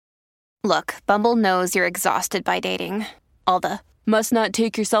Look, Bumble knows you're exhausted by dating. All the must not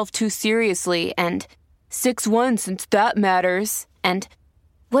take yourself too seriously and 6'1" since that matters. And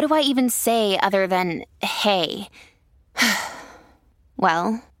what do I even say other than hey?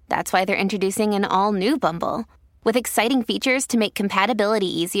 Well, that's why they're introducing an all-new Bumble with exciting features to make compatibility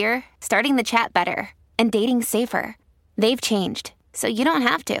easier, starting the chat better, and dating safer. They've changed, so you don't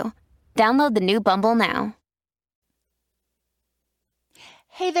have to. Download the new Bumble now.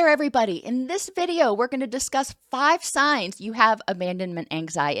 Hey there, everybody. In this video, we're going to discuss 5 signs you have abandonment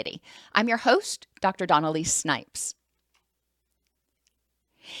anxiety. I'm your host, Dr. Dawn-Elise Snipes.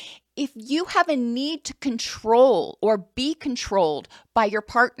 If you have a need to control or be controlled by your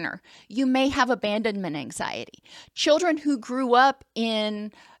partner, you may have abandonment anxiety. Children who grew up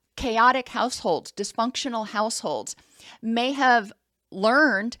in chaotic households, dysfunctional households, may have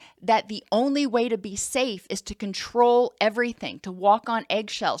learned that the only way to be safe is to control everything, to walk on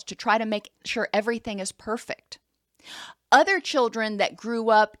eggshells, to try to make sure everything is perfect. Other children that grew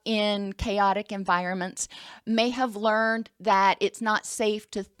up in chaotic environments may have learned that it's not safe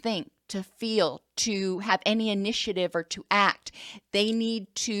to think, to feel, to have any initiative or to act. They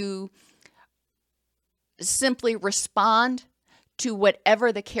need to simply respond to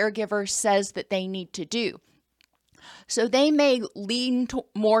whatever the caregiver says that they need to do. So they may lean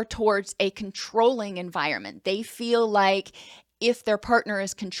more towards a controlling environment. They feel like if their partner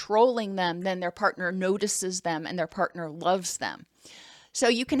is controlling them, then their partner notices them and their partner loves them. So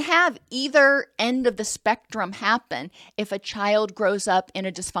you can have either end of the spectrum happen if a child grows up in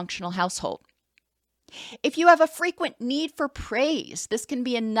a dysfunctional household. If you have a frequent need for praise, this can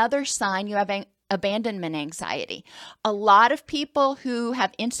be another sign you have abandonment anxiety. A lot of people who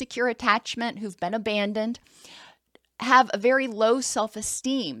have insecure attachment, who've been abandoned, have a very low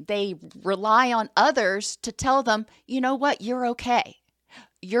self-esteem. They rely on others to tell them, you know what, you're okay.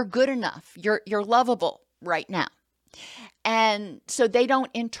 You're good enough. You're lovable right now. And so they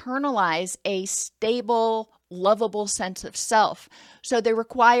don't internalize a stable, lovable sense of self. So they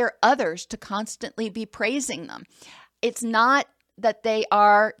require others to constantly be praising them. It's not that they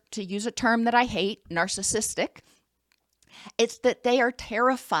are, to use a term that I hate, narcissistic. It's that they are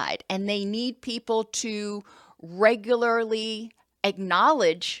terrified and they need people to regularly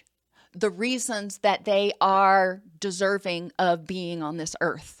acknowledge the reasons that they are deserving of being on this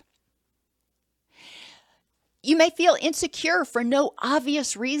earth. You may feel insecure for no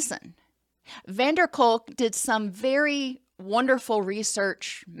obvious reason. Van der Kolk did some very wonderful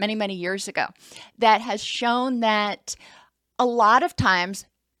research many years ago that has shown that a lot of times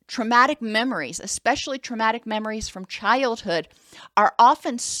traumatic memories, especially traumatic memories from childhood, are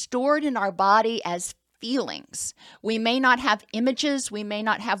often stored in our body as feelings. We may not have images, we may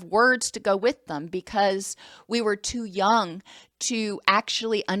not have words to go with them because we were too young to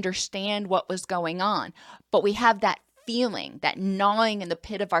actually understand what was going on. But we have that feeling, that gnawing in the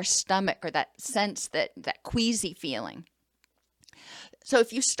pit of our stomach, or that sense, that queasy feeling. So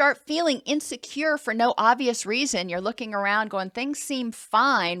if you start feeling insecure for no obvious reason, you're looking around going, things seem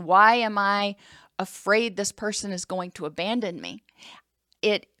fine. Why am I afraid this person is going to abandon me?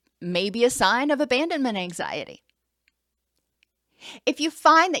 It may be a sign of abandonment anxiety. If you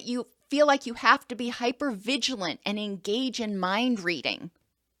find that you feel like you have to be hyper vigilant and engage in mind reading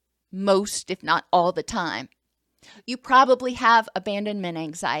most, if not all the time, you probably have abandonment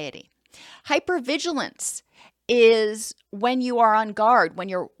anxiety. Hypervigilance is when you are on guard, when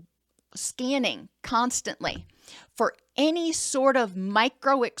you're scanning constantly for any sort of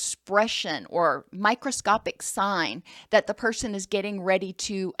micro expression or microscopic sign that the person is getting ready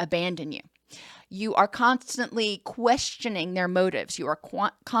to abandon you. You are constantly questioning their motives. You are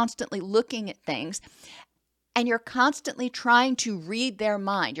constantly looking at things, and you're constantly trying to read their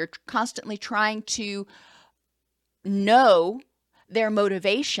mind. You're constantly trying to know their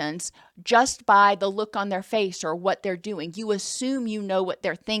motivations just by the look on their face or what they're doing. You assume you know what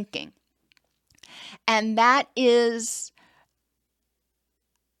they're thinking. And that is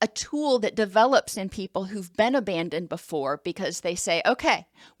a tool that develops in people who've been abandoned before, because they say, okay,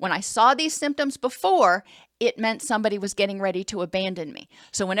 when I saw these symptoms before, it meant somebody was getting ready to abandon me.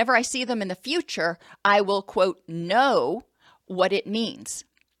 So whenever I see them in the future, I will, quote, know what it means.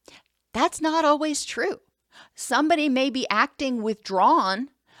 That's not always true. Somebody may be acting withdrawn,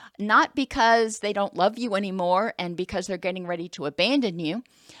 not because they don't love you anymore and because they're getting ready to abandon you,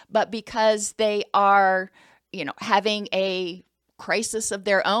 but because they are, having a crisis of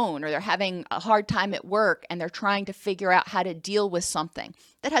their own, or they're having a hard time at work and they're trying to figure out how to deal with something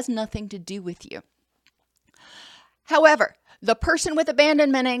that has nothing to do with you. However, the person with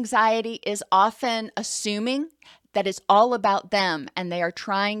abandonment anxiety is often assuming that is all about them and they are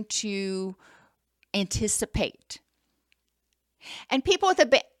trying to anticipate. And people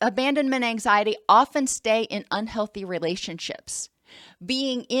with abandonment anxiety often stay in unhealthy relationships.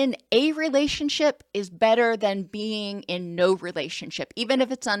 Being in a relationship is better than being in no relationship, even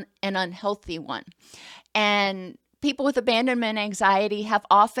if it's an unhealthy one. And people with abandonment anxiety have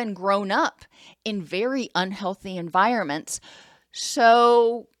often grown up in very unhealthy environments.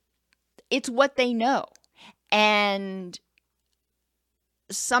 So it's what they know. And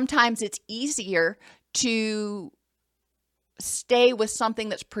sometimes it's easier to stay with something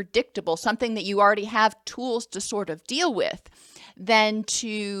that's predictable, something that you already have tools to sort of deal with, than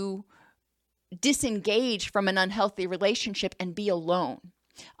to disengage from an unhealthy relationship and be alone.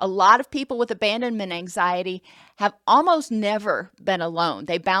 A lot of people with abandonment anxiety have almost never been alone.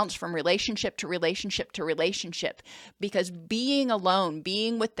 They bounce from relationship to relationship to relationship because being alone,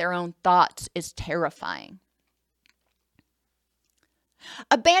 being with their own thoughts is terrifying.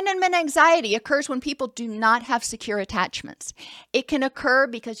 Abandonment anxiety occurs when people do not have secure attachments. It can occur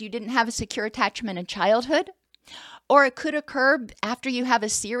because you didn't have a secure attachment in childhood, or it could occur after you have a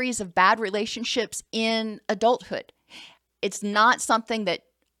series of bad relationships in adulthood. It's not something that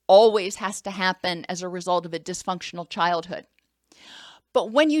always has to happen as a result of a dysfunctional childhood.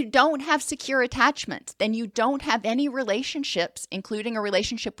 But when you don't have secure attachments, then you don't have any relationships, including a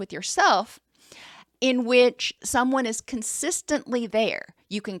relationship with yourself, in which someone is consistently there.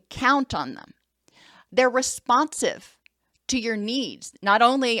 You can count on them. They're responsive to your needs. Not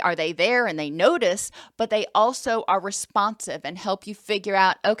only are they there and they notice, but they also are responsive and help you figure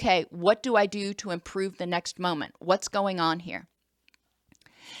out, okay, what do I do to improve the next moment? What's going on here?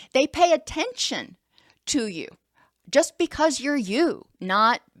 They pay attention to you just because you're you,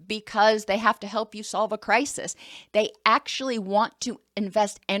 not because they have to help you solve a crisis. They actually want to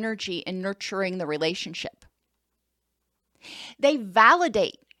invest energy in nurturing the relationship. They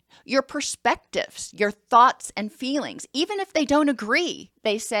validate your perspectives, your thoughts and feelings. Even if they don't agree,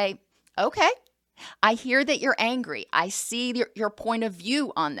 they say, okay, I hear that you're angry. I see your point of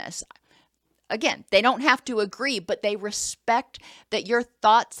view on this. Again, they don't have to agree, but they respect that your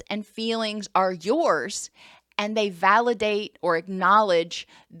thoughts and feelings are yours, and they validate or acknowledge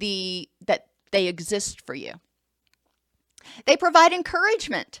that they exist for you. They provide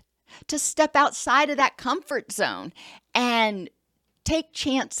encouragement to step outside of that comfort zone and take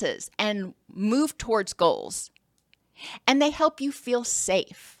chances and move towards goals. And they help you feel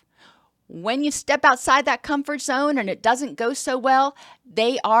safe. When you step outside that comfort zone and it doesn't go so well,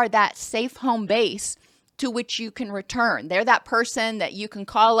 they are that safe home base to which you can return. They're that person that you can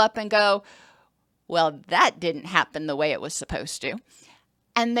call up and go, well, that didn't happen the way it was supposed to.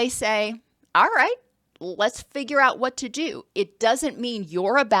 And they say, all right, let's figure out what to do. It doesn't mean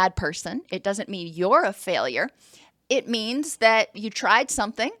you're a bad person. It doesn't mean you're a failure. It means that you tried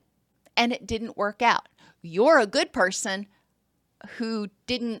something and it didn't work out. You're a good person who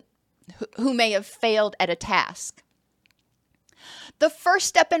may have failed at a task. The first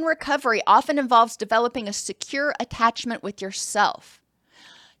step in recovery often involves developing a secure attachment with yourself.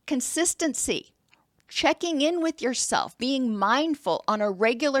 Consistency, checking in with yourself, being mindful on a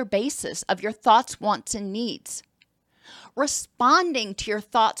regular basis of your thoughts, wants, and needs. Responding to your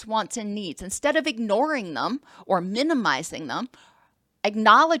thoughts, wants, and needs instead of ignoring them or minimizing them,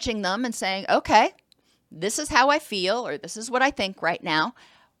 acknowledging them and saying, okay, this is how I feel, or this is what I think right now.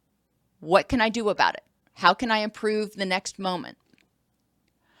 What can I do about it? How can I improve the next moment?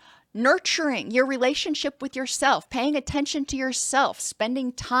 Nurturing your relationship with yourself, paying attention to yourself,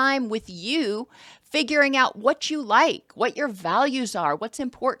 spending time with you, figuring out what you like, what your values are, what's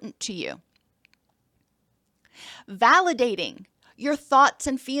important to you. Validating your thoughts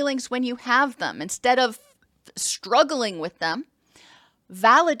and feelings when you have them instead of struggling with them.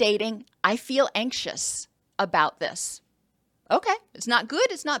 Validating, I feel anxious about this. Okay, it's not good,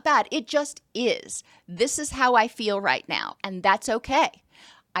 it's not bad, it just is. This is how I feel right now, and that's okay.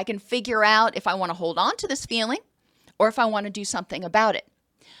 I can figure out if I want to hold on to this feeling or if I want to do something about it.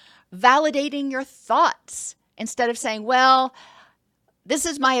 Validating your thoughts instead of saying, well, this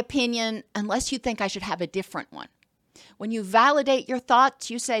is my opinion unless you think I should have a different one. When you validate your thoughts,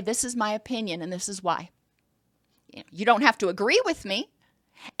 you say, this is my opinion and this is why. You don't have to agree with me,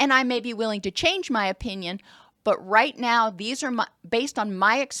 and I may be willing to change my opinion, but right now, these are based on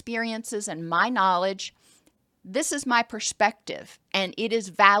my experiences and my knowledge. This is my perspective, and it is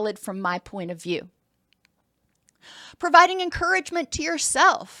valid from my point of view. Providing encouragement to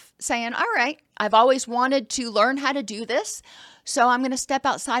yourself, saying, all right, I've always wanted to learn how to do this, so I'm going to step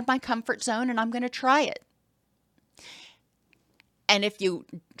outside my comfort zone and I'm going to try it. And if you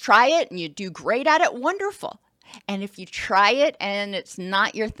try it and you do great at it, wonderful. And if you try it and it's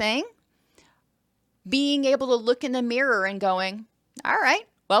not your thing, being able to look in the mirror and going, all right,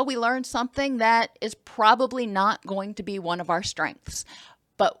 well, we learned something that is probably not going to be one of our strengths.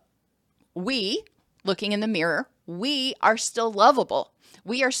 But we, looking in the mirror, we are still lovable.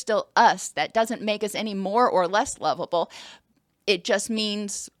 We are still us. That doesn't make us any more or less lovable. It just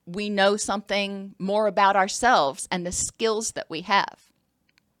means we know something more about ourselves and the skills that we have.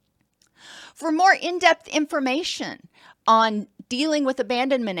 For more in-depth information on dealing with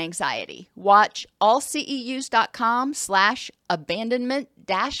abandonment anxiety, watch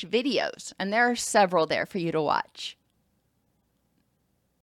allceus.com/abandonment-videos. And there are several there for you to watch.